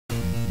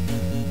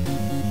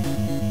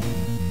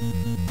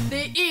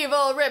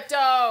Evil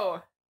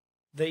Ripto!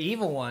 The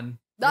evil one.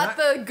 Not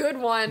the good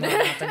one. No,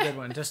 not the good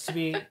one. Just to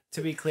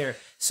be clear.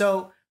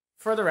 So,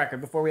 for the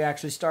record, before we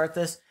actually start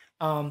this,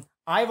 I've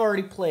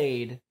already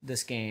played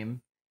this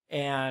game,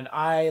 and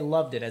I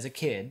loved it as a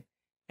kid.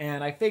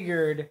 And I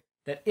figured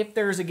that if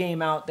there's a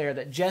game out there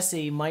that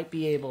Jessi might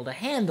be able to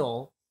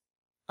handle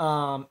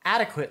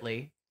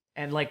adequately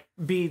and like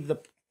be the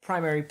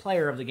primary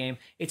player of the game,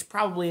 it's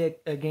probably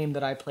a game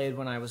that I played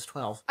when I was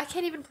 12. I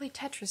can't even play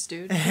Tetris,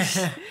 dude.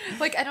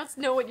 Like, I don't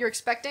know what you're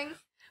expecting.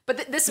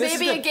 But this may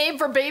be a game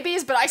for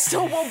babies, but I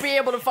still won't be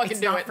able to fucking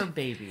do it. It's not for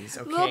babies,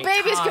 okay? Little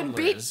babies can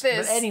beat Toddlers.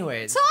 this. But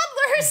anyways.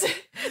 Toddlers!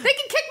 They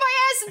can kick my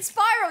ass in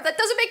Spyro. That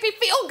doesn't make me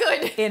feel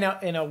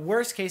good. In a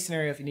worst case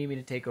scenario, if you need me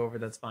to take over,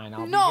 that's fine.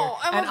 I'll be No,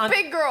 here. I'm a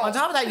big girl. On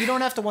top of that, you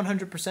don't have to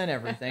 100%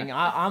 everything.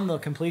 I'm the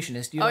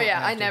completionist. You Oh don't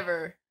yeah, have I to.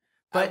 never.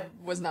 But I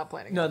was not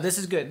planning. No, on this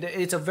is good.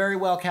 It's a very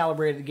well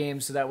calibrated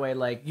game, so that way,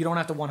 like, you don't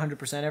have to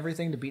 100%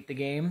 everything to beat the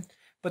game.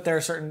 But there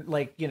are certain,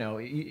 like, you know,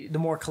 the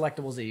more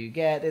collectibles that you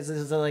get,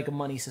 is like a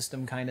money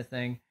system kind of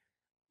thing.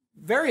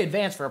 Very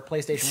advanced for a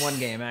PlayStation 1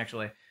 game,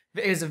 actually.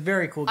 It's a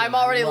very cool game. I'm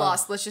already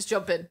lost. Let's just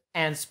jump in.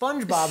 And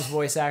SpongeBob's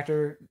voice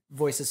actor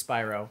voices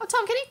Spyro. Oh,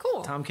 Tom Kenny,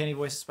 cool. Tom Kenny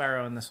voices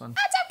Spyro in this one.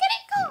 Oh, Tom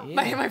Kenny,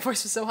 cool. Yeah. My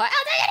voice was so high.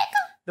 Oh, Tom Kenny,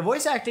 cool. The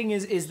voice acting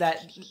is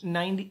that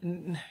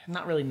 90,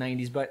 not really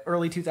 90s, but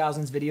early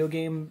 2000s video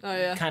game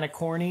kind of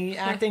corny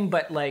acting,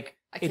 but like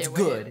it's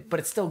good, but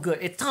it's still good.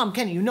 It's Tom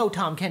Kenny. You know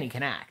Tom Kenny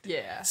can act.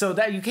 Yeah. So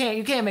that you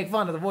can't make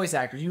fun of the voice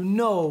actors. You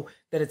know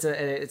that it's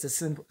a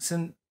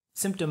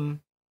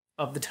symptom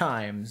of the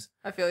times.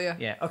 I feel you.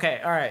 Yeah.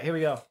 Okay. All right. Here we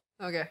go.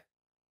 Okay.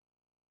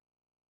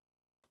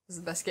 This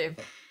is the best game.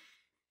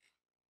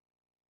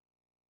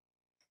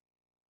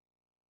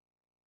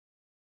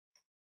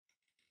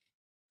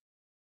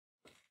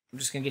 I'm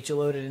just gonna get you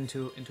loaded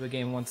into a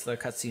game once the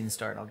cutscenes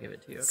start. I'll give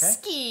it to you. Okay.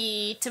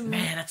 Skeet.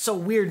 Man, it's so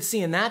weird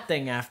seeing that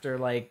thing after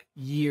like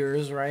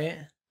years, right?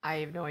 I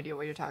have no idea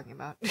what you're talking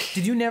about.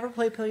 Did you never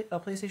play a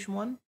PlayStation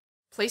 1?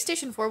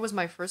 PlayStation 4 was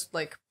my first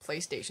like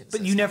PlayStation But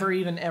system. you never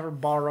even ever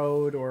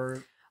borrowed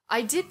or...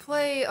 I did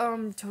play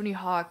Tony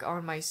Hawk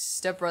on my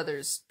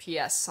stepbrother's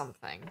PS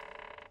something.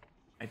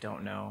 I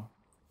don't know.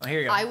 Oh, here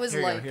you go. I was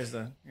here like... Here's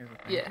the thing.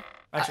 Yeah.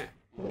 Actually...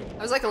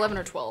 I was like 11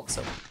 or 12,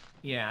 so...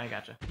 Yeah, I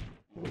gotcha.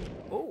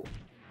 Oh.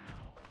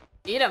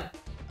 Eat him.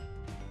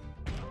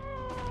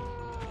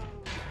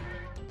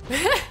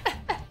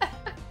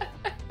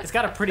 It's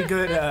got a pretty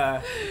good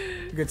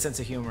good sense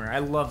of humor. I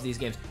love these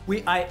games.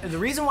 The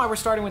reason why we're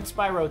starting with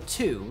Spyro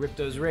 2,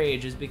 Ripto's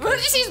Rage, is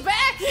because... She's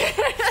back!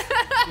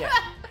 Yeah.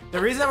 The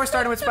reason that we're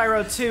starting with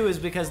Spyro 2 is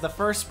because the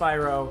first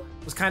Spyro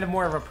was kind of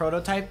more of a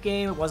prototype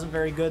game. It wasn't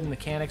very good, the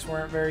mechanics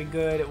weren't very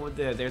good,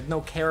 there's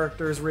no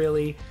characters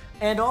really.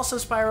 And also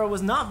Spyro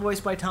was not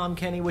voiced by Tom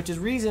Kenny, which is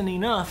reason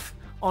enough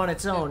on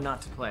its own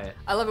not to play it.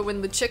 I love it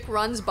when the chick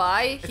runs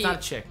by. It's not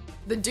a chick.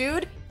 The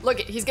dude, look,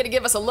 he's gonna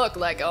give us a look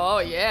like, oh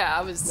yeah,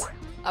 I was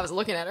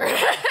looking at her.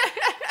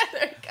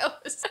 There it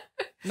goes.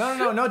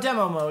 No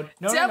demo mode.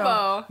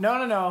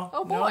 No.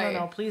 Oh boy.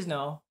 No, please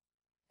no.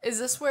 Is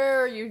this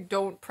where you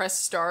don't press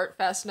start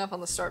fast enough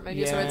on the start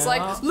menu? So it's Yeah.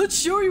 like, let's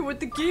show you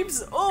what the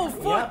game's. Oh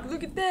fuck! Yep.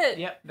 Look at that.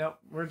 Yep, no,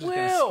 we're just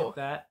gonna skip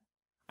that.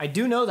 I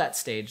do know that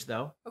stage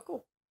though. Oh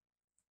cool.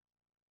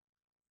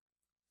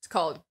 It's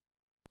called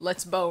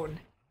Let's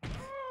Bone.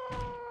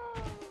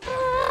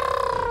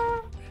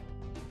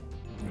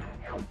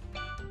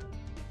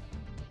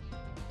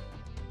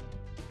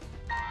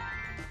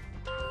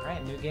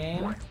 Alright, new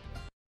game.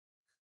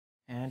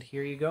 And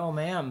here you go,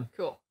 ma'am.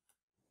 Cool.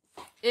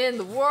 In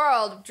the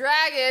world of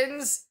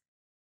dragons.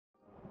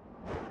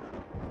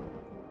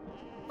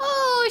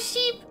 Oh,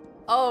 sheep.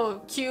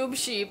 Oh, cube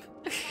sheep.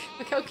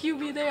 Look how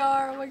cubey they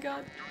are. Oh my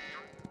god.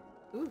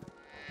 Ooh.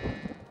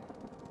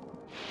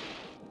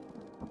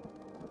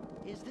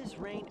 Is this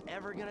rain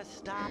ever gonna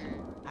stop?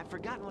 I've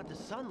forgotten what the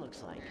sun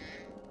looks like.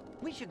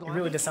 We should go. It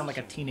really does sound like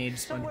a teenage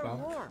somewhere SpongeBob.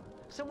 warm,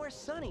 somewhere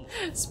sunny.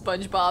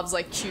 SpongeBob's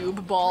like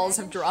cube balls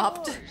have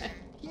dropped. Shores.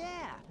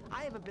 Yeah,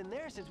 I haven't been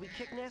there since we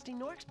kicked Nasty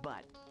Nork's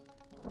butt.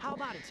 How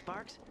about it,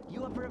 Sparks?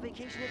 You up for a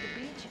vacation at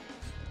the beach?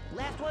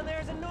 Last one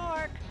there's a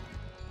Nork.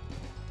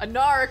 A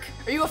narc?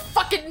 Are you a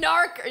fucking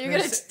narc? Are you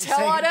gonna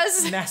tell on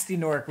us? Nasty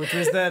Nork, which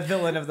was the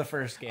villain of the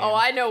first game. Oh,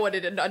 I know what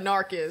a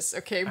narc is.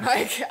 Okay,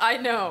 Mike, I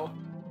know.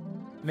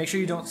 Make sure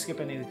you don't skip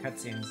any of the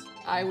cutscenes.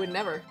 I would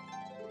never.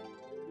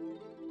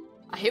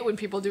 I hate when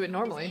people do it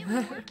normally.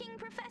 Working,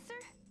 Professor?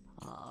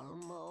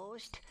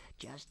 Almost.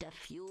 Just a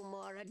few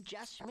more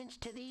adjustments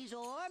to these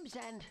orbs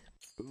and...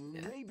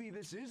 Maybe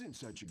this isn't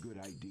such a good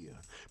idea.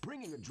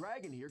 Bringing a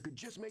dragon here could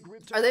just make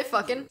Ripto... Are they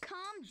fucking?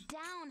 Calm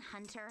down,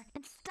 Hunter,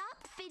 and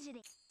stop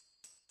fidgeting.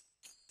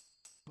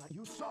 But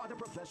you saw the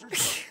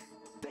professors.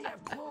 They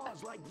have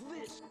claws like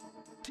this,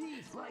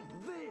 teeth like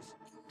this,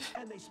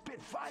 and they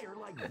spit fire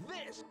like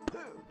this.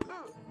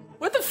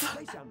 What the fuck?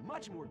 They sound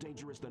much more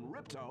dangerous than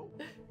Ripto.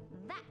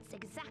 That's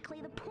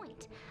exactly the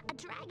point. A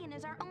dragon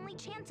is our only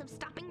chance of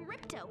stopping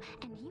Ripto,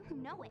 and you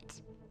know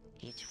it.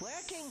 It's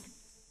working.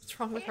 What's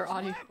wrong with her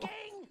audio?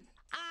 Working.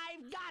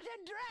 I've got a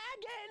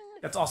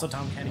dragon! That's also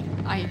Tom Kenny.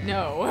 I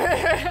know.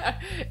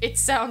 It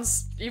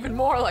sounds even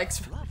more like.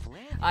 Rough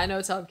land. I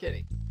know Tom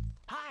Kenny.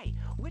 Hi,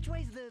 which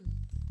way's the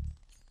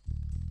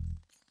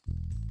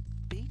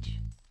beach?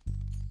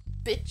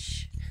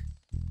 Bitch.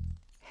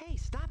 Hey,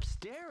 stop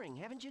staring.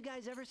 Haven't you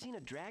guys ever seen a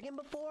dragon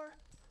before?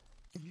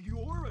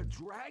 You're a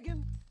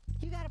dragon?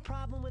 You got a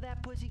problem with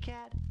that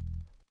pussycat?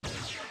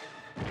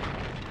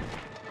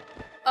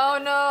 Oh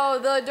no,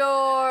 the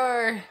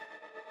door.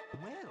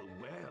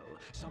 Well,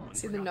 someone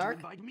See the forgot to narc?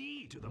 invite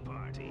me to the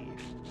party.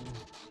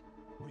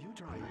 Were you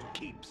trying to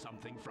keep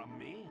something from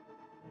me?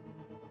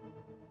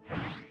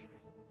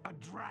 A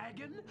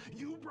dragon?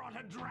 You brought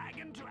a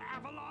dragon to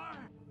Avalar?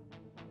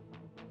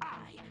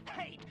 I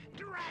hate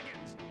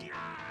dragons!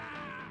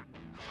 Yeah!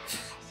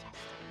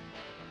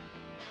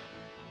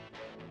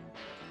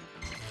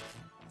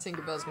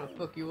 Tinkerbell's gonna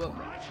fuck you up.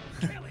 Rush,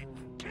 kill it!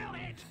 Kill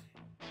it!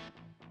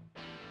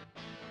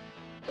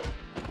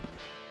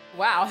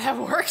 Wow, that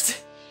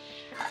worked.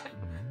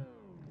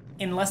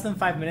 In less than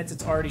 5 minutes,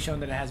 it's already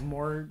shown that it has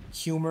more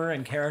humor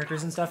and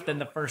characters and stuff than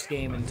the first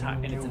game in its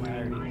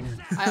entirety.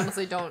 I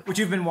honestly don't. Which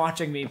you've been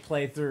watching me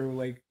play through,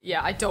 like...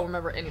 Yeah, I don't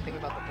remember anything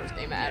about the first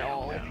game at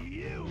all.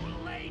 You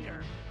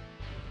later!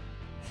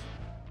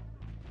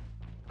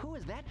 Who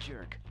is that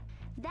jerk?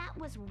 That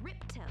was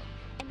Ripto,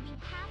 and we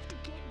have to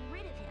get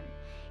rid of him.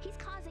 He's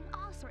causing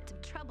all sorts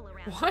of trouble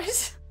around.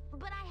 What?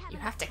 But I have You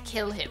enough have to time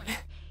kill him. explain.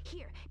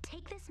 Here,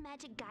 take this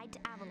magic guide to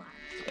Avalar.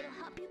 It'll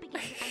help you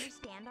begin to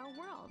understand our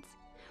worlds.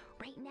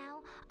 Right now,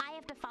 I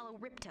have to follow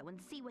Ripto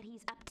and see what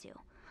he's up to.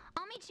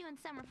 I'll meet you in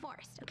Summer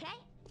Forest, okay?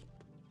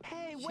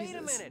 Hey, wait a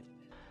Jesus. minute!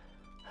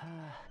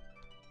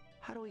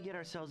 How do we get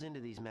ourselves into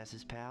these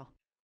messes, pal?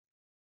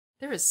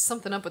 There is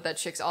something up with that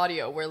chick's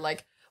audio where,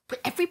 like,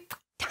 every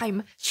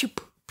time she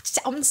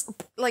sounds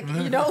like,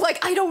 you know,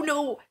 like, I don't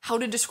know how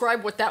to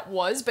describe what that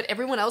was, but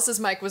everyone else's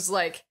mic was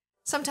like,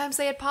 sometimes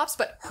they had pops,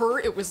 but her,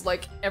 it was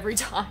like every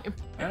time.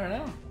 I don't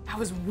know. That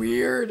was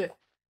weird.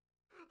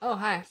 Oh,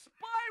 hi.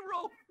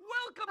 Spyro!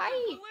 Welcome Hi.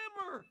 to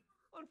Glimmer!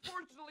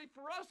 Unfortunately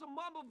for us, a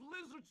mob of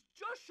lizards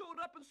just showed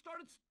up and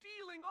started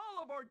stealing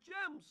all of our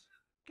gems.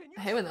 Can you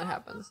I hate when that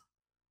stop happens.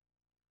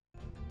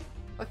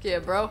 Fuck yeah,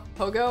 bro.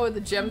 Pogo with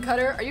the gem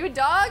cutter. Are you a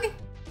dog?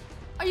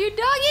 Are you a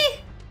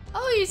doggy?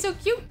 Oh, you're so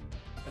cute.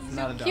 That's So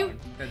not a dog.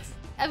 cute. That's...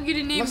 I'm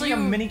gonna name Looks you. like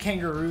a mini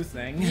kangaroo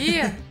thing.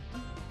 Yeah.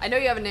 I know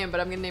you have a name, but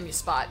I'm gonna name you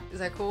Spot. Is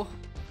that cool?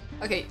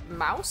 Okay,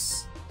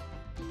 mouse?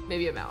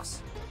 Maybe a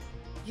mouse.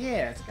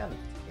 Yeah, it's got a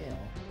tail.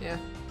 Yeah.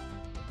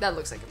 That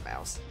looks like a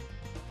mouse.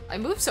 I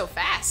move so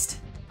fast.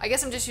 I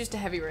guess I'm just used to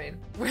heavy rain.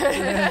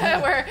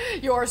 Where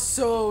you are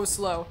so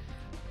slow.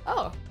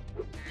 Oh.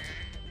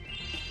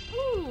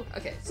 Ooh.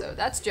 Okay, so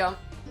that's jump.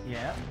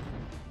 Yeah.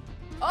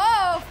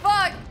 Oh,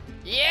 fuck!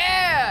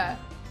 Yeah!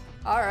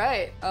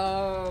 Alright,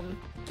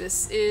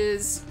 this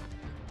is...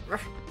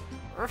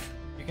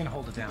 You can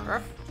hold it down.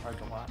 Charge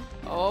a lot.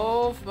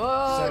 Oh,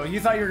 fuck! So you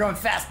thought you were going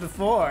fast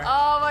before.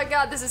 Oh my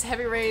god, this is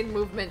heavy rain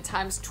movement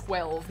times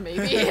 12,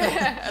 maybe.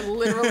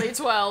 Literally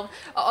 12.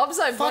 Oh, I'm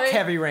sorry, Fuck buddy.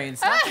 heavy rain.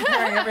 Stop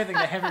comparing everything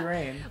to heavy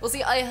rain. Well,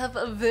 see, I have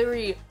a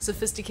very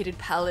sophisticated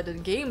palette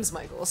in games,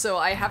 Michael, so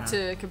I have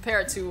to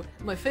compare it to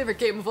my favorite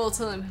game of all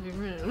time, Heavy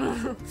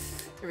Rain.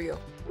 Here we go.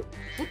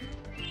 Boop.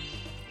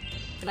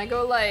 Can I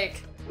go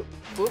like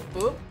boop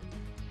boop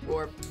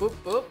or boop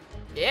boop?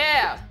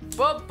 Yeah,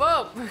 boop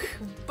boop,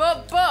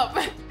 boop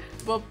boop,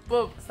 boop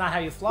boop. It's not how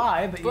you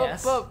fly, but Boop,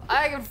 yes. boop.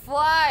 I can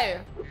fly.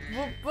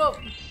 Boop,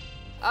 boop.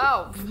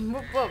 Oh,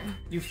 boop, boop.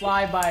 You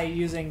fly by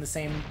using the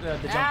same the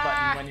jump Ah.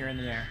 button when you're in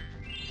the air.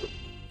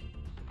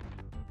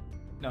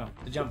 No,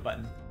 the jump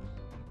button.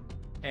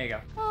 There you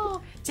go.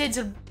 Oh,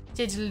 gentle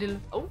little.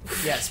 Oh.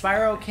 Yeah,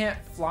 Spyro can't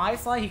fly.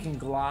 He can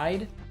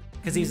glide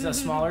because he's a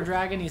smaller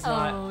dragon. He's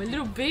not. Oh,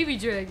 little baby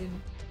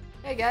dragon.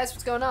 Hey guys,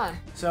 what's going on?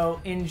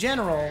 So in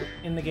general,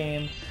 in the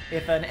game,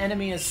 if an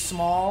enemy is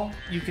small,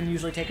 you can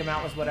usually take them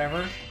out with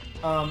whatever.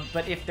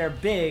 But if they're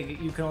big,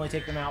 you can only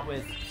take them out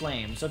with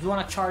flame. So if you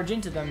want to charge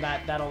into them,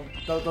 that'll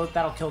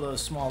kill those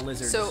small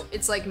lizards. So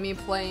it's like me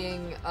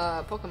playing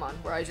Pokemon,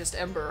 where I just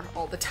Ember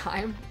all the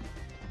time.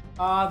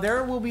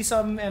 There will be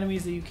some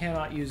enemies that you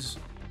cannot use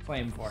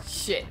flame for.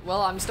 Shit.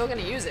 Well, I'm still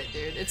gonna use it,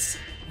 dude.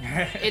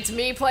 It's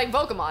me playing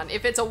Pokemon.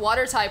 If it's a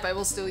water type, I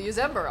will still use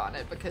Ember on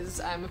it because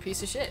I'm a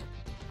piece of shit.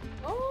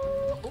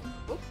 Oh,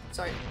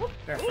 sorry.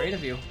 They're afraid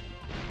of you.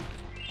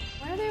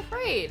 Why are they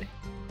afraid?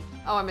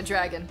 Oh, I'm a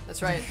dragon.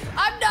 That's right.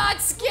 I'm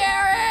not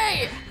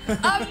scary!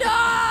 I'm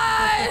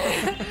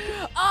not!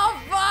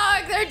 Oh,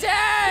 fuck! They're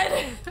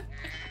dead!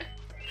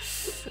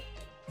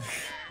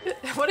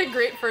 What a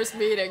great first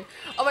meeting.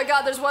 Oh my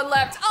god, there's one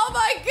left. Oh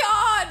my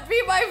god!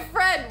 Be my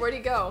friend! Where'd he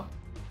go?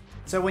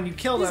 So when you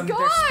kill them, their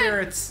gone!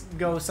 spirits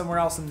go somewhere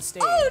else in the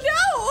stage. Oh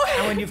no!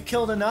 And when you've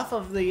killed enough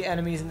of the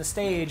enemies in the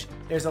stage,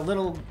 there's a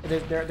little,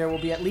 there will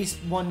be at least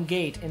one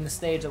gate in the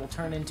stage that will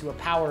turn into a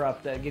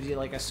power-up that gives you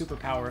like a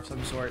superpower of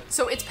some sort.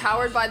 So it's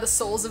powered by the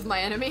souls of my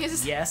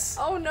enemies? Yes.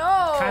 Oh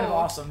no! Kind of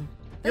awesome.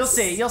 You'll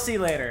see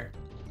later.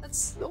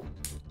 That's... Oh.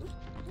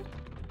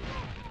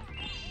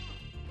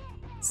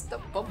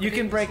 Stop bumping You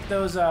can into- break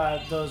those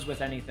with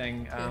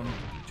anything,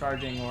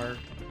 charging or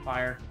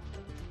fire.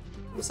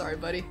 I'm sorry,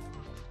 buddy.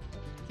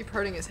 Keep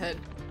hurting his head.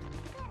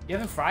 You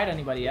haven't fried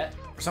anybody yet.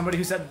 For somebody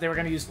who said that they were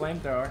gonna use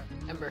flamethrower.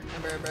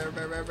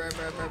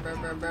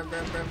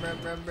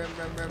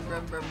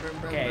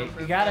 Okay,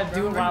 you gotta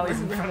do it while he's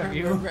in front of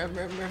you.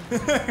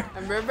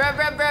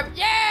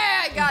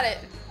 Yeah, I got it.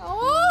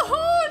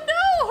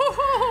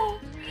 Oh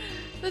no!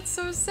 That's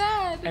so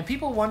sad. And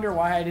people wonder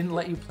why I didn't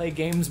let you play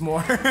games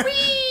more.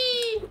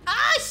 Whee!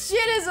 Ah,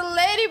 shit! Is a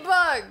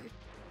ladybug.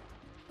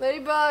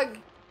 Ladybug.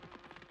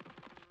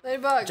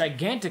 Ladybug.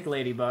 Gigantic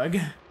ladybug.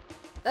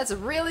 That's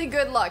really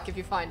good luck if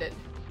you find it.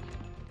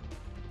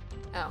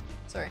 Ow,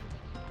 sorry.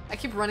 I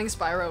keep running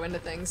Spyro into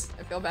things.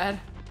 I feel bad.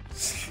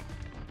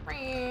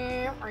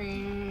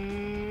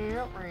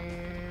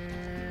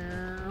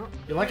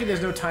 You're lucky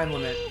there's no time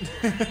limit.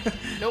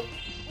 Nope.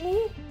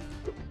 Ooh.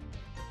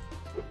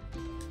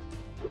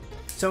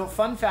 So,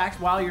 fun fact,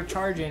 while you're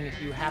charging, if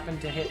you happen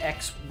to hit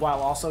X while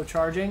also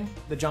charging,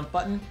 the jump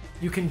button,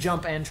 you can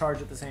jump and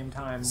charge at the same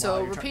time. So while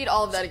you're repeat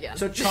all of that again.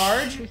 So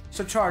charge,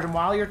 and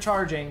while you're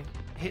charging,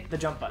 hit the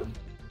jump button.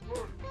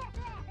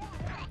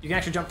 You can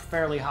actually jump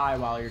fairly high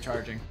while you're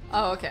charging.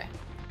 Oh, okay.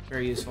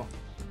 Very useful.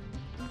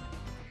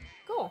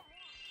 Cool.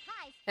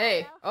 Hi,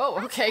 Hey. Spyro. Oh,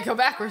 I'm okay, Jessi go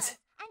backwards.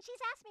 And she's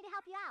asked me to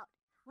help you out.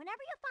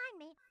 Whenever you find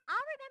me,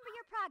 I'll remember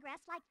your progress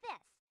like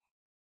this.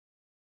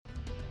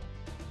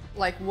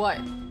 Like what?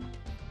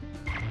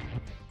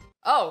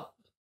 Oh.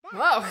 That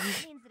Whoa.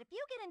 means that if you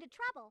get into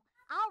trouble,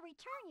 I'll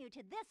return you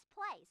to this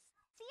place.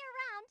 See you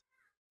around.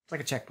 It's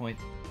like a checkpoint.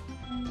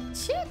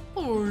 Shit.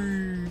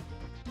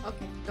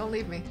 Okay, don't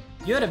leave me.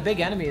 You had a big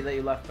enemy that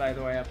you left, by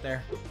the way, up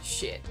there.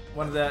 Shit.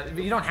 One of the.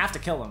 You don't have to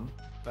kill him.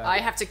 But I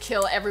have to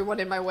kill everyone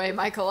in my way,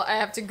 Michael. I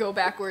have to go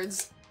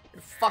backwards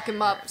and fuck him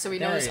up so he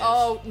There knows. he is.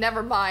 Oh,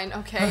 never mind.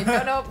 Okay.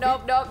 No.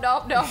 No,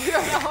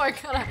 I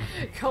gotta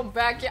go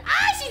back here.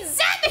 Ah, she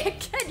zapped me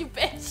again, you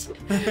bitch.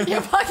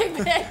 You fucking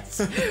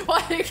bitch.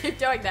 Why do you keep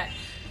doing that?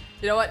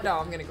 You know what? No,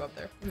 I'm gonna go up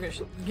there. I'm gonna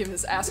give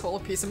this asshole a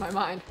piece of my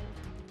mind.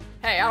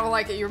 Hey, I don't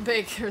like it. You're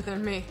bigger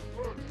than me.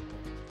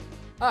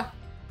 Ah.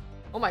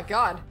 Oh my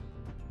god.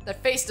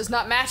 That face does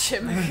not match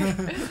him.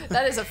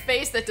 That is a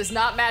face that does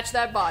not match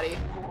that body.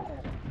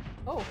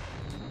 Oh.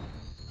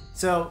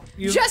 So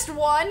you. Just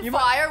one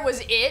fire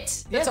was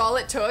it? That's Yeah. all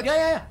it took?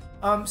 Yeah.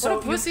 So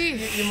What a pussy.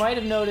 You might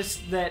have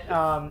noticed that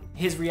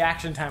his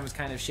reaction time was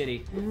kind of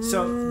shitty.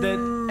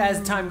 So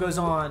as time goes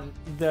on,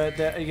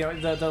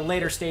 the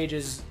later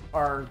stages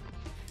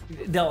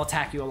they'll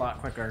attack you a lot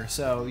quicker.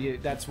 So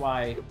that's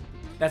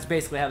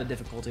basically how the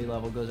difficulty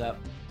level goes up.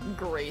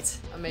 Great.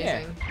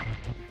 Amazing.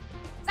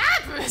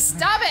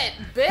 Stop it,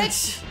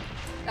 bitch!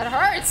 That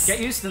hurts! Get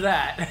used to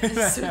that.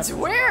 It's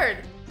weird.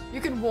 You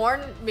can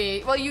warn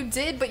me. Well, you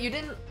did, but you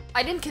didn't.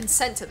 I didn't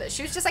consent to this.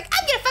 She was just like,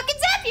 I'm gonna fucking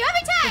zap you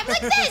every time,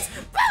 like this!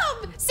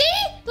 Boom! See?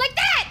 Like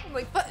that! I'm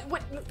like, but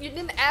what? You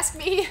didn't ask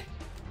me?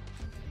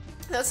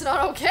 That's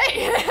not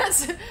okay.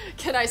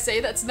 Can I say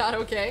that's not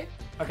okay?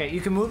 Okay,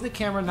 you can move the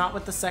camera not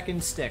with the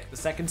second stick. The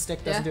second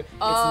stick doesn't Yeah? do. It's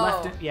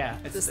Oh, left. Yeah,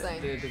 it's this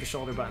thing. the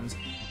shoulder buttons.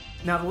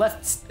 Now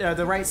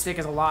the right stick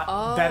is a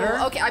lot better.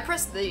 Okay, I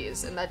pressed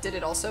these, and that did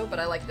it also, but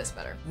I like this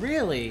better.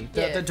 Really?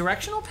 Yeah. The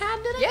directional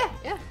pad did it?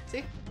 Yeah,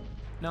 see?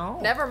 No.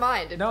 Never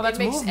mind. No, that's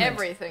it makes movement.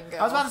 everything go.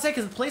 I was about to say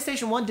because the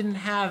PlayStation 1 didn't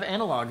have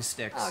analog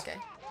sticks. Oh, okay.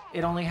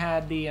 It only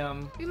had the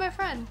Be my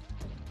friend.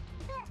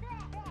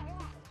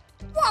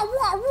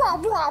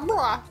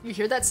 You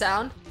hear that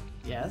sound?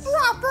 Yes.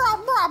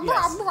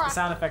 Yes. The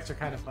sound effects are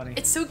kind of funny.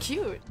 It's so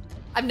cute.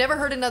 I've never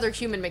heard another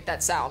human make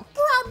that sound.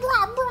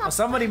 Well,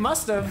 somebody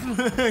must have,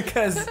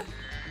 because sound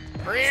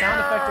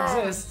effect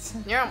exists.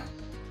 Yeah.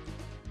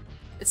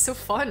 It's so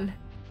fun.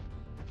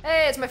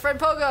 Hey, it's my friend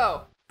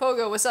Pogo.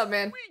 Pogo, what's up,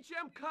 man? We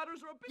gem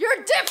cutters are You're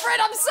different.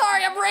 I'm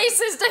sorry. I'm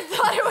racist. I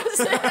thought it was.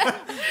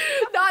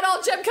 Not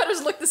all gem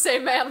cutters look the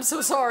same, man. I'm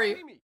so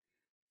sorry.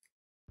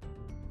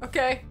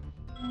 Okay.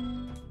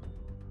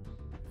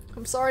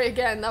 I'm sorry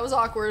again. That was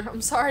awkward.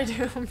 I'm sorry,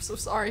 dude. I'm so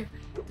sorry.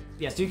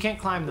 Yes, you can't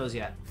climb those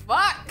yet.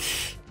 Fuck!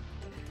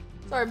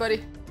 Sorry,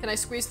 buddy. Can I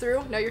squeeze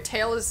through? No, your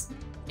tail is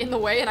in the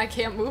way and I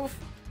can't move.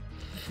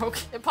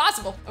 Okay,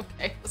 impossible.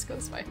 Okay, let's go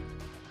this way.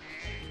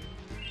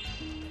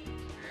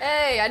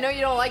 Hey, I know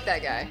you don't like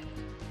that guy.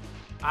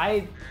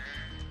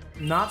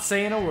 Not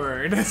saying a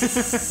word.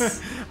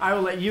 I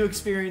will let you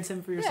experience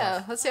him for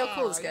yourself. Yeah, let's see how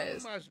cool this guy You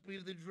is. must be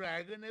the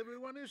dragon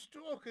everyone is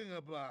talking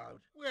about.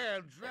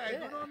 Well,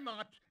 dragon or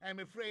not, I'm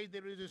afraid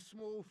there is a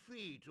small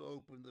fee to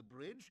open the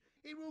bridge.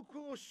 It will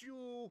cost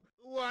you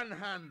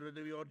 100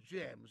 of your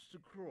gems to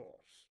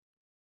cross.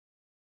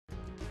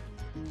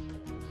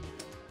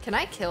 Can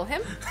I kill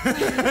him?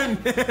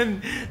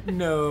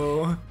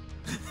 No.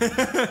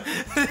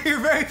 Your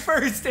very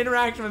first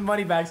interaction with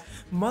Moneybags.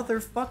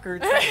 Motherfucker,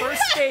 it's the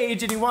first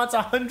stage and he wants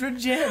 100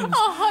 gems.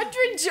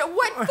 100 gems?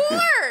 What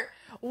for?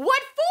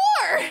 What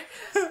for?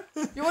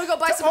 You wanna go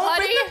buy some Open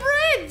honey? the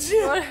bridge!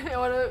 You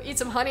wanna eat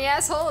some honey,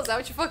 asshole? Is that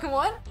what you fucking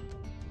want?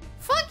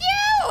 Fuck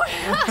you! I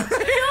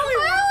only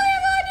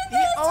wanted He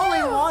this!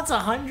 only wants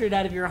 100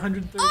 out of your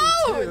 132.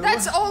 Oh,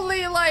 that's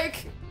only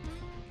like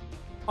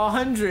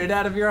 100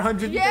 out of your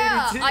 132.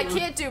 yeah. I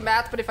can't do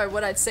math, but if I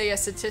would, I'd say a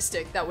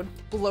statistic that would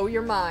blow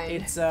your mind.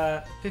 It's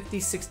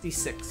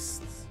 50/66.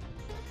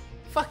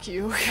 Fuck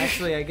you.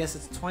 Actually, I guess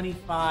it's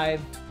 25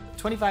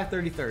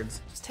 33rds.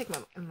 Just take my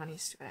money,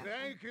 stupid ass.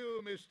 Thank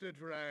you, Mr.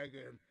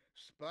 Dragon.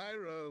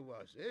 Spyro,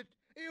 was it?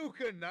 You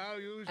can now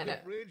use the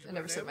bridge I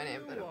never said my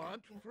name, whenever but you okay.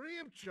 want, free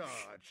of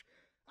charge.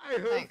 I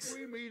hope Thanks.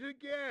 we meet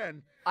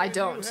again. I and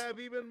don't. You have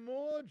even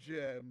more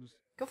gems.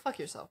 Go fuck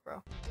yourself,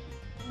 bro.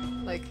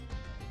 Like,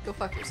 go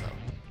fuck yourself.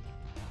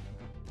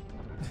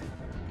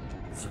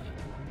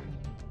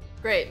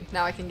 Great,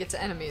 now I can get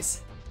to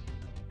enemies.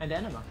 And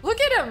Enema. Look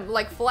at him,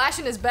 like,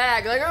 flashing his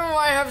bag, like, oh,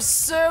 I have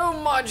so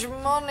much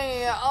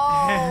money.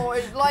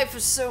 Oh, life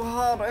is so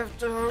hard. I have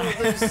to hurry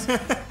this.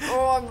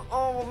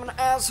 I'm an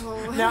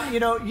asshole. Now,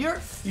 you know,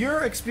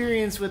 your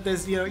experience with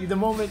this, you know, the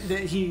moment that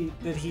he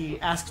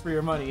asks for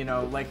your money, you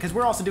know, like, because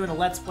we're also doing a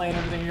Let's Play and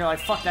everything, and you're like,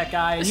 fuck that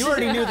guy, and you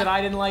already knew that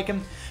I didn't like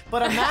him.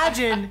 But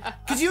imagine,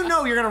 because you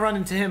know you're gonna run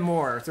into him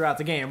more throughout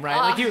the game, right?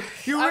 Like you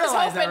realize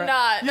I was hoping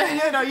that, right?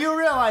 not. You know, you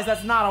realize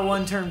that's not a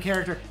one-term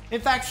character. In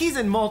fact, he's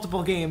in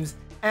multiple games.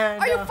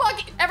 And, Are you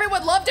fucking?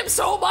 Everyone loved him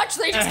so much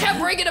they just kept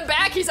bringing him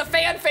back. He's a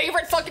fan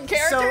favorite fucking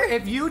character. So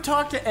if you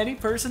talk to any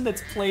person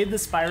that's played the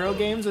Spyro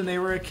games when they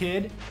were a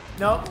kid,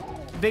 nope,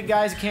 big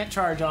guys you can't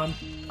charge on.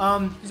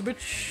 He's a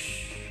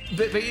bitch.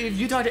 But if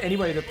you talk to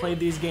anybody that played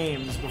these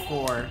games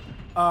before,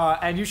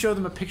 and you show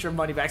them a picture of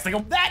Moneybags, they go,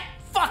 that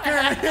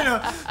fucker! You know,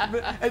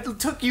 it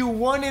took you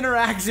one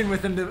interaction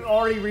with him to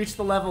already reach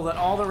the level that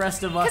all the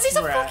rest of us Because he's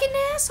a were fucking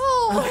at.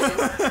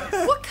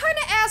 asshole. What kind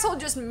of asshole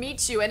just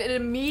meets you and it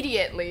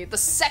immediately, the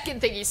second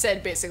thing he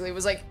said basically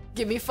was like,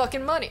 give me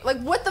fucking money. Like,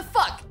 what the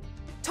fuck?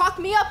 Talk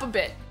me up a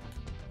bit.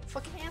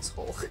 Fucking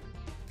asshole.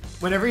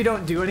 Whenever you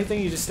don't do anything,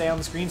 you just stay on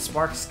the screen,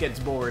 Sparks gets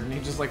bored and he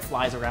just like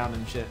flies around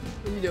and shit.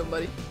 What you doing,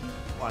 buddy?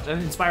 Watch.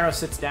 And then Spyro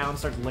sits down,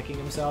 starts licking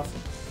himself.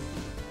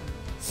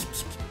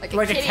 Like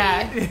Like a kitty.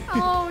 cat.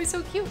 Oh, he's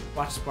so cute.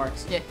 Watch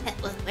Sparks. Yeah.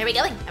 Well, where are we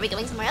going? Are we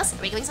going somewhere else?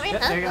 Are we going somewhere?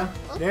 Yep, there you go.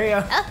 Oh, There you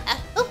go.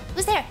 oh,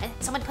 who's there?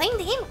 Someone playing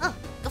the game? Oh,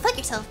 go fuck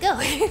yourself. Go.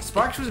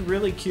 Sparks was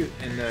really cute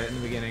in the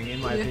beginning, in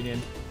my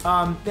opinion.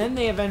 Then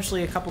they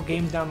eventually, a couple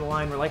games down the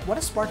line, were like, what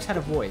if Sparks had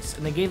a voice?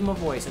 And they gave him a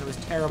voice, and it was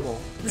terrible.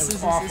 It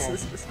was awful.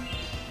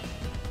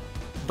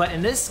 But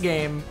in this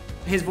game,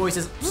 his voice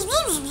is...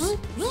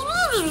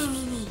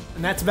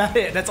 And that's about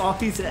it. That's all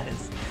he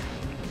says.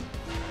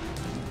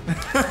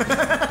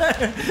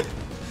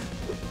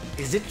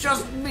 Is it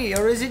just me,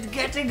 or is it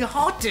getting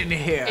hot in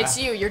here? It's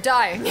you, you're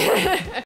dying.